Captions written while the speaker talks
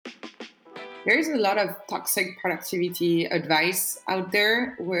There's a lot of toxic productivity advice out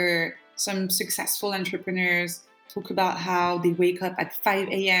there where some successful entrepreneurs talk about how they wake up at 5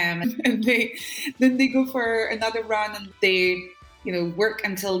 a.m. and they go for another run and they work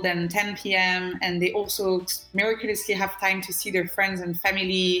until then 10 p.m. and they also miraculously have time to see their friends and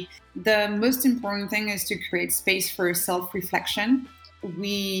family. The most important thing is to create space for self-reflection.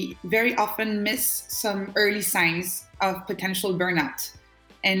 We very often miss some early signs of potential burnout.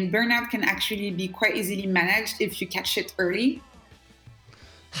 And burnout can actually be quite easily managed if you catch it early.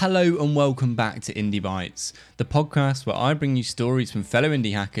 Hello and welcome back to Indie Bites, the podcast where I bring you stories from fellow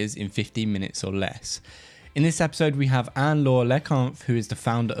indie hackers in 15 minutes or less. In this episode, we have Anne-Laure Lecomte, who is the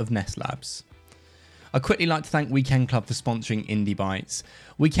founder of Nest Labs. I'd quickly like to thank Weekend Club for sponsoring Indie Bites.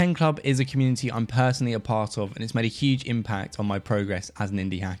 Weekend Club is a community I'm personally a part of, and it's made a huge impact on my progress as an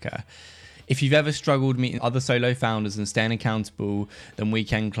indie hacker. If you've ever struggled meeting other solo founders and staying accountable, then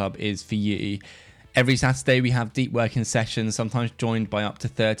Weekend Club is for you. Every Saturday we have deep working sessions, sometimes joined by up to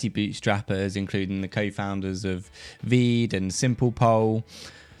 30 bootstrappers, including the co-founders of Veed and SimplePole.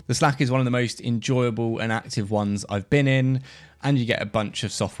 The Slack is one of the most enjoyable and active ones I've been in, and you get a bunch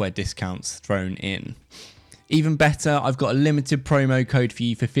of software discounts thrown in. Even better, I've got a limited promo code for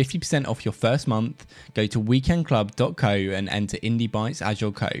you for 50% off your first month. Go to weekendclub.co and enter Indie Bites as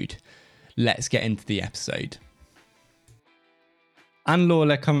your code. Let's get into the episode. Anne-Laure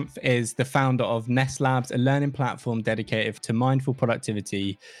Lecomte is the founder of Nest Labs, a learning platform dedicated to mindful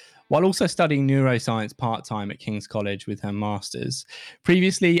productivity, while also studying neuroscience part-time at King's College with her master's.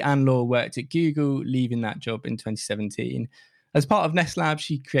 Previously, Anne-Laure worked at Google, leaving that job in 2017. As part of Nest Labs,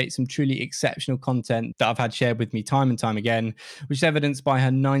 she creates some truly exceptional content that I've had shared with me time and time again, which is evidenced by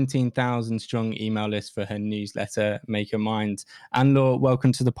her 19,000 strong email list for her newsletter, Make Your Mind. Anne-Laure,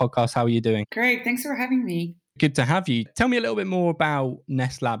 welcome to the podcast. How are you doing? Great. Thanks for having me. Good to have you. Tell me a little bit more about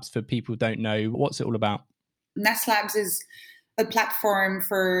Nest Labs for people who don't know. What's it all about? Nest Labs is a platform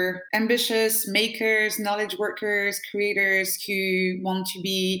for ambitious makers, knowledge workers, creators who want to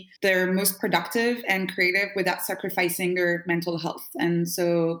be their most productive and creative without sacrificing their mental health. And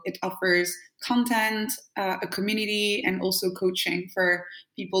so it offers content, a community, and also coaching for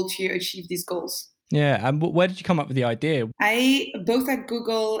people to achieve these goals. Yeah, and where did you come up with the idea? Both at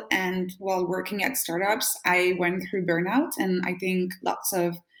Google and while working at startups, I went through burnout, and I think lots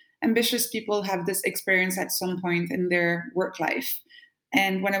of ambitious people have this experience at some point in their work life.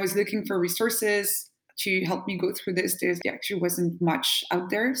 And when I was looking for resources to help me go through this, there actually wasn't much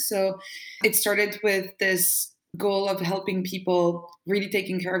out there. So it started with this goal of helping people really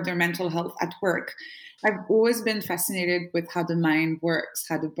taking care of their mental health at work. I've always been fascinated with how the mind works,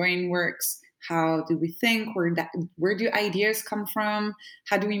 how the brain works. How do we think? Where do ideas come from?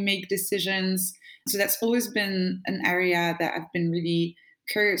 How do we make decisions? So that's always been an area that I've been really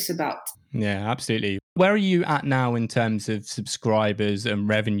curious about. Yeah, absolutely. Where are you at now in terms of subscribers and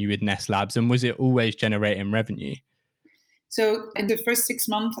revenue with Nest Labs? And was it always generating revenue? So in the first 6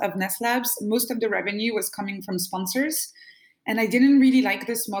 months of Nest Labs, most of the revenue was coming from sponsors. And I didn't really like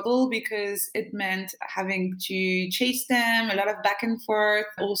this model because it meant having to chase them, a lot of back and forth,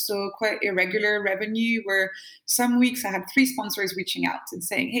 also quite irregular revenue where some weeks I had 3 sponsors reaching out and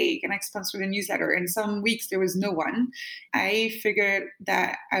saying, hey, can I sponsor the newsletter? And some weeks there was no one. I figured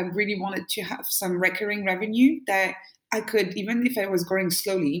that I really wanted to have some recurring revenue that I could, even if I was growing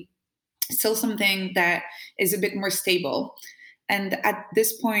slowly, still something that is a bit more stable. And at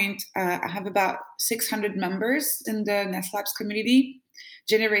this point, I have about 600 members in the Nest Labs community,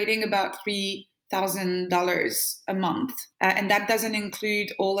 generating about $3,000 a month. And that doesn't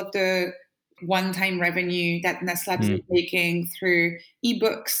include all of the one-time revenue that Nest Labs is making through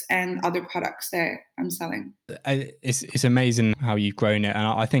ebooks and other products that I'm selling. It's amazing how you've grown it. And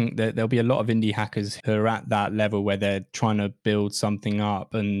I think that there'll be a lot of indie hackers who are at that level where they're trying to build something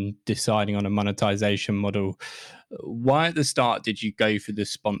up and deciding on a monetization model. Why at the start did you go for the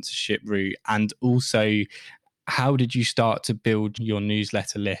sponsorship route? And also, how did you start to build your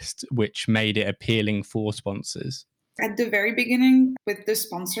newsletter list, which made it appealing for sponsors? At the very beginning with the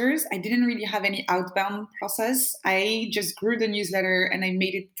sponsors, I didn't really have any outbound process. I just grew the newsletter and I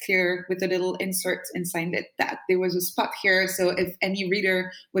made it clear with a little insert inside it that there was a spot here. So if any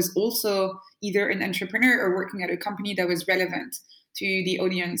reader was also either an entrepreneur or working at a company that was relevant to the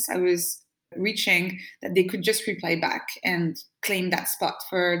audience I was reaching, that they could just reply back and claim that spot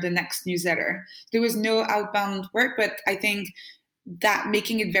for the next newsletter. There was no outbound work, but I think that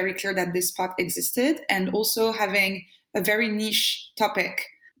making it very clear that this spot existed and also having a very niche topic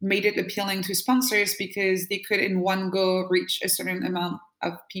made it appealing to sponsors because they could in one go reach a certain amount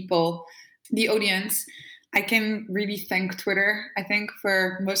of people. The audience, I can really thank Twitter, I think,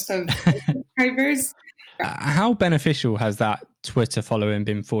 for most of subscribers. How beneficial has that Twitter following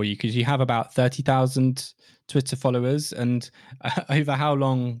been for you? Because you have about 30,000 Twitter followers, and over how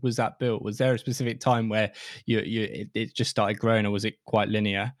long was that built? Was there a specific time where it just started growing, or was it quite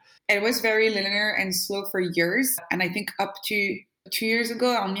linear? It was very linear and slow for years. And I think up to 2 years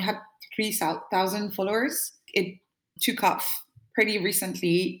ago, I only had 3,000 followers. It took off pretty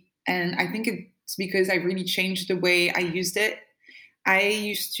recently. And I think it's because I really changed the way I used it. I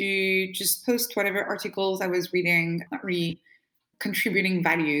used to just post whatever articles I was reading, not really contributing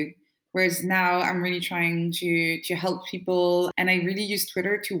value. Whereas now I'm really trying to help people. And I really use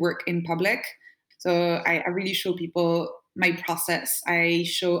Twitter to work in public. So I really show people my process. I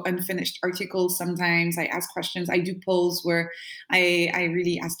show unfinished articles sometimes. I ask questions. I do polls where I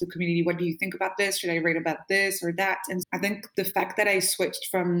really ask the community, what do you think about this? Should I write about this or that? And I think the fact that I switched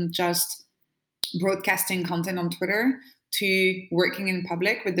from just broadcasting content on Twitter to working in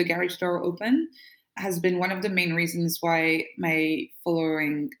public with the garage door open has been one of the main reasons why my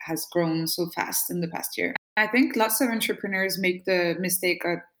following has grown so fast in the past year. I think lots of entrepreneurs make the mistake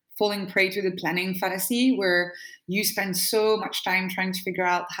of falling prey to the planning fallacy, where you spend so much time trying to figure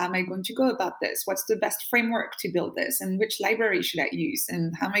out, how am I going to go about this? What's the best framework to build this? And which library should I use?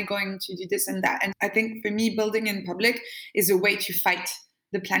 And how am I going to do this and that? And I think for me, building in public is a way to fight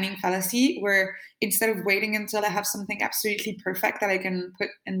the planning fallacy, where instead of waiting until I have something absolutely perfect that I can put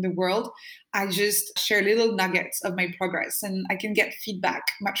in the world, I just share little nuggets of my progress and I can get feedback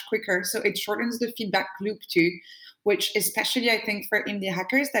much quicker. So it shortens the feedback loop too, which especially I think for indie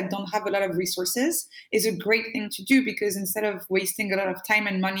hackers that don't have a lot of resources is a great thing to do, because instead of wasting a lot of time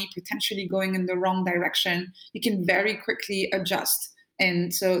and money potentially going in the wrong direction, you can very quickly adjust.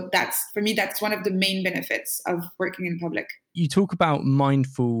 And so for me, that's one of the main benefits of working in public. You talk about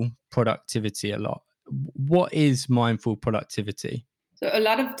mindful productivity a lot. What is mindful productivity? So a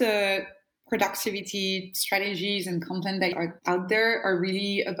lot of the productivity strategies and content that are out there are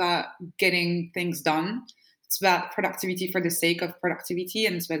really about getting things done. It's about productivity for the sake of productivity,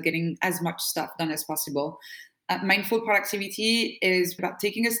 and it's about getting as much stuff done as possible. Mindful productivity is about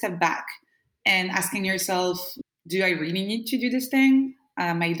taking a step back and asking yourself, do I really need to do this thing?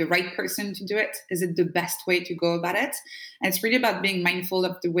 Am I the right person to do it? Is it the best way to go about it? And it's really about being mindful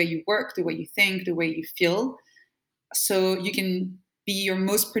of the way you work, the way you think, the way you feel, so you can be your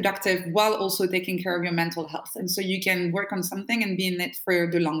most productive while also taking care of your mental health. And so you can work on something and be in it for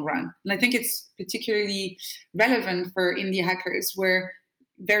the long run. And I think it's particularly relevant for indie hackers, where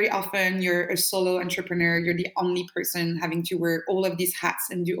very often you're a solo entrepreneur, you're the only person having to wear all of these hats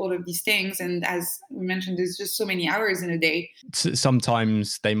and do all of these things. And as we mentioned, there's just so many hours in a day.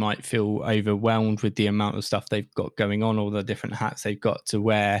 Sometimes they might feel overwhelmed with the amount of stuff they've got going on, all the different hats they've got to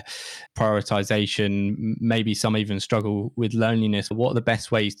wear, prioritization, maybe some even struggle with loneliness. What are the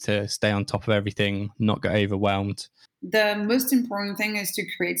best ways to stay on top of everything, not get overwhelmed? The most important thing is to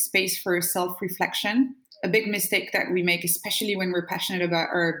create space for self-reflection. A big mistake that we make, especially when we're passionate about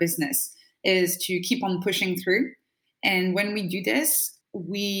our business, is to keep on pushing through. And when we do this,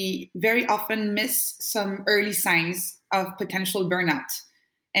 we very often miss some early signs of potential burnout.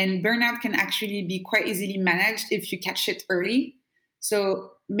 And burnout can actually be quite easily managed if you catch it early. So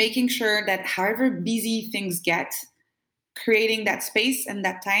making sure that however busy things get, creating that space and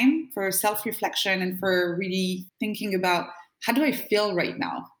that time for self-reflection and for really thinking about, how do I feel right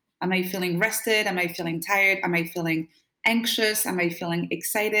now? Am I feeling rested? Am I feeling tired? Am I feeling anxious? Am I feeling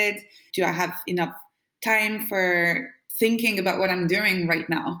excited? Do I have enough time for thinking about what I'm doing right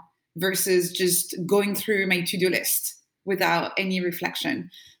now versus just going through my to-do list without any reflection?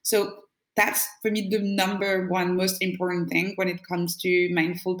 So that's, for me, the number one most important thing when it comes to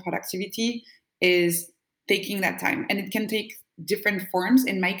mindful productivity is taking that time. And it can take different forms.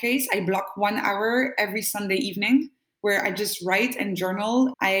 In my case, I block 1 hour every Sunday evening where I just write and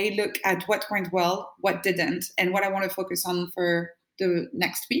journal. I look at what went well, what didn't, and what I want to focus on for the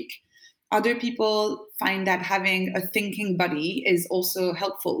next week. Other people find that having a thinking buddy is also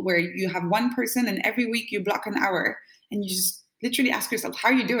helpful, where you have one person and every week you block an hour and you just literally ask yourself, how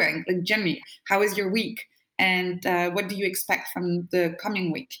are you doing? Like, generally, how is your week? And what do you expect from the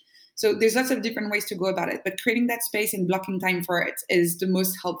coming week? So there's lots of different ways to go about it, but creating that space and blocking time for it is the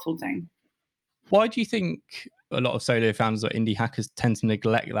most helpful thing. Why do you think a lot of solo founders or indie hackers tend to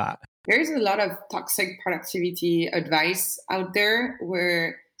neglect that? There's a lot of toxic productivity advice out there,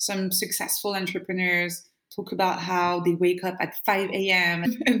 where some successful entrepreneurs talk about how they wake up at 5 a.m.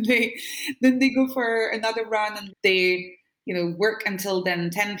 and then they go for another run and they work until then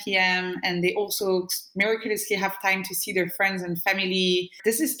 10 p.m. and they also miraculously have time to see their friends and family.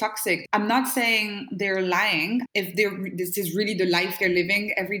 This is toxic. I'm not saying they're lying. If this is really the life they're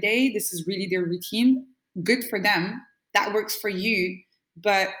living every day, this is really their routine, good for them. That works for you.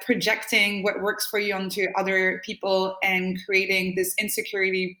 But projecting what works for you onto other people and creating this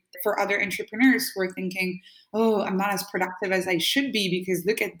insecurity for other entrepreneurs who are thinking, oh, I'm not as productive as I should be because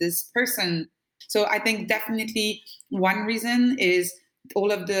look at this person. So I think definitely one reason is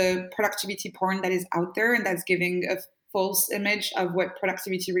all of the productivity porn that is out there and that's giving a false image of what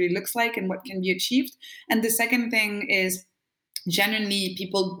productivity really looks like and what can be achieved. And the second thing is genuinely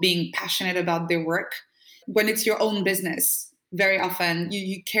people being passionate about their work. When it's your own business, very often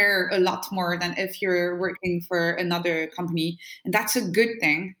you care a lot more than if you're working for another company. And that's a good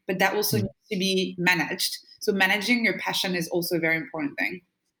thing, but that also needs to be managed. So managing your passion is also a very important thing.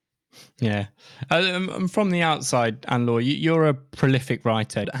 Yeah. From the outside, Anne-Laure, you're a prolific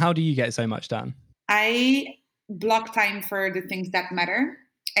writer. How do you get so much done? I block time for the things that matter.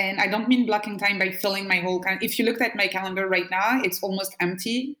 And I don't mean blocking time by filling my whole calendar. If you looked at my calendar right now, it's almost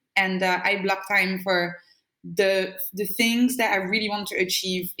empty. And I block time for the things that I really want to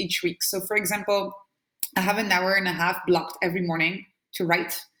achieve each week. So for example, I have an hour and a half blocked every morning to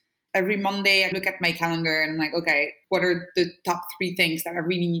write. Every Monday, I look at my calendar and I'm like, okay, what are the top 3 things that I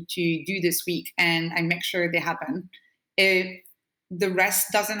really need to do this week? And I make sure they happen. If the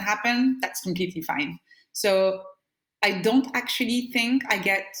rest doesn't happen, that's completely fine. So I don't actually think I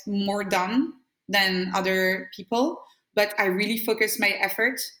get more done than other people, but I really focus my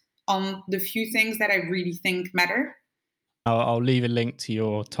effort on the few things that I really think matter. I'll leave a link to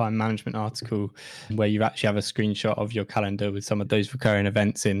your time management article where you actually have a screenshot of your calendar with some of those recurring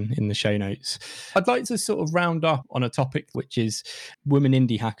events in the show notes. I'd like to sort of round up on a topic which is women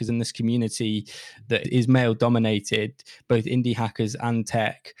indie hackers in this community that is male dominated, both indie hackers and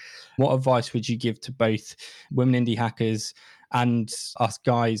tech. What advice would you give to both women indie hackers and us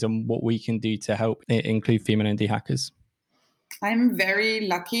guys on what we can do to help include female indie hackers? I'm very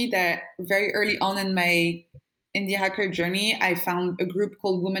lucky that very early on in my indie hacker journey, I found a group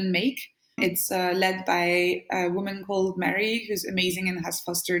called Women Make. It's led by a woman called Mary, who's amazing and has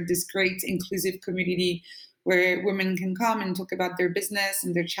fostered this great inclusive community where women can come and talk about their business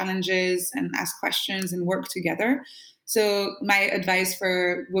and their challenges and ask questions and work together. So my advice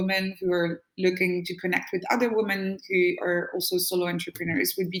for women who are looking to connect with other women who are also solo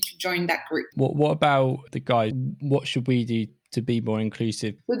entrepreneurs would be to join that group. What about the guys? What should we do to be more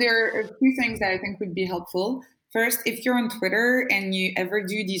inclusive? So there are a few things that I think would be helpful. First, if you're on Twitter and you ever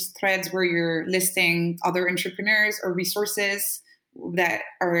do these threads where you're listing other entrepreneurs or resources that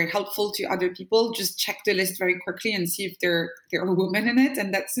are helpful to other people, just check the list very quickly and see if there are women in it.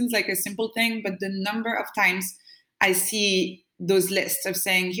 And that seems like a simple thing, but the number of times I see those lists of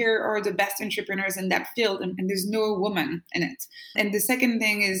saying, here are the best entrepreneurs in that field, and there's no woman in it. And the second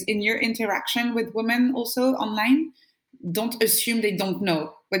thing is in your interaction with women also online, don't assume they don't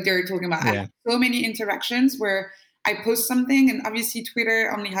know what they're talking about. Yeah. I have so many interactions where I post something and obviously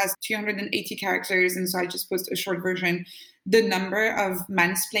Twitter only has 280 characters. And so I just post a short version. The number of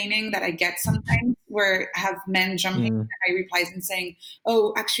mansplaining that I get sometimes where I have men jumping in my replies and saying,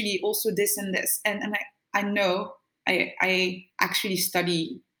 oh, actually also this and this. And I know I actually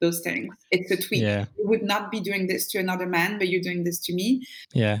study those things. It's a tweet. Yeah. You would not be doing this to another man, but you're doing this to me.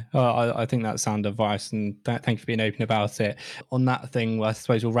 Yeah, I think that's sound advice, and thank you for being open about it. On that thing, well, I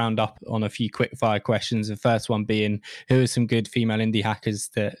suppose we'll round up on a few quick fire questions. The first one being, who are some good female indie hackers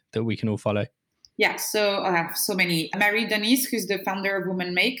that we can all follow? Yeah, so I have so many. Marie Denise, who's the founder of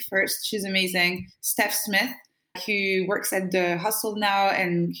Women Make. First, she's amazing. Steph Smith, who works at The Hustle now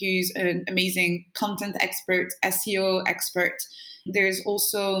and who's an amazing content expert, SEO expert. There's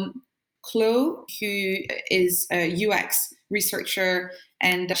also Chloe, who is a UX researcher,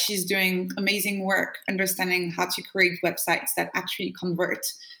 and she's doing amazing work understanding how to create websites that actually convert.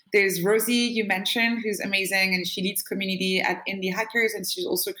 There's Rosie, you mentioned, who's amazing, and she leads community at Indie Hackers, and she's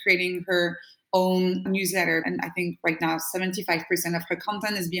also creating her own newsletter. And I think right now 75% of her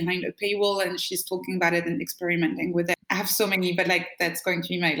content is behind a paywall, and she's talking about it and experimenting with it. I have so many, but that's going to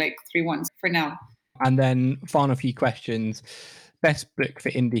be my 3 ones for now. And then final few questions. Best book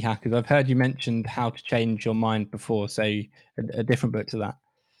for indie hackers. I've heard you mentioned How to Change Your Mind before, so a different book to that.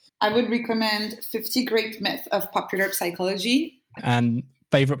 I would recommend 50 Great Myths of Popular Psychology. And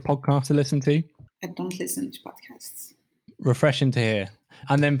favorite podcast to listen to? I don't listen to podcasts. Refreshing to hear.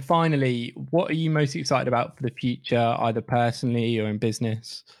 And then finally, what are you most excited about for the future, either personally or in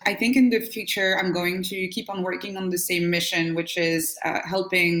business? I think in the future, I'm going to keep on working on the same mission, which is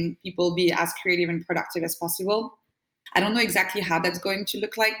helping people be as creative and productive as possible. I don't know exactly how that's going to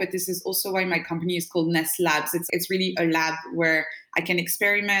look like, but this is also why my company is called Nest Labs. It's really a lab where I can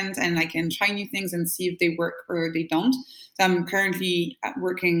experiment and I can try new things and see if they work or they don't. So I'm currently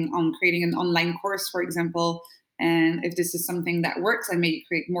working on creating an online course, for example. And if this is something that works, I may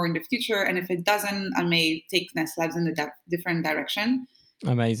create more in the future. And if it doesn't, I may take Nest Labs in a different direction.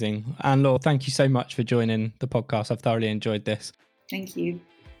 Amazing. Anne-Laure, thank you so much for joining the podcast. I've thoroughly enjoyed this. Thank you.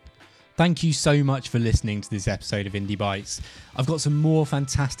 Thank you so much for listening to this episode of Indie Bites. I've got some more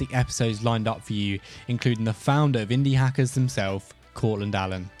fantastic episodes lined up for you, including the founder of Indie Hackers himself, Courtland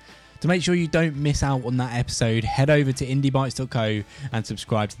Allen. To make sure you don't miss out on that episode, head over to indiebites.co and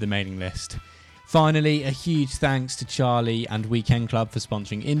subscribe to the mailing list. Finally, a huge thanks to Charlie and Weekend Club for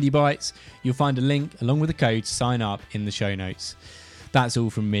sponsoring Indie Bites. You'll find a link along with a code to sign up in the show notes. That's all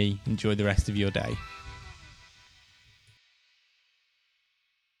from me. Enjoy the rest of your day.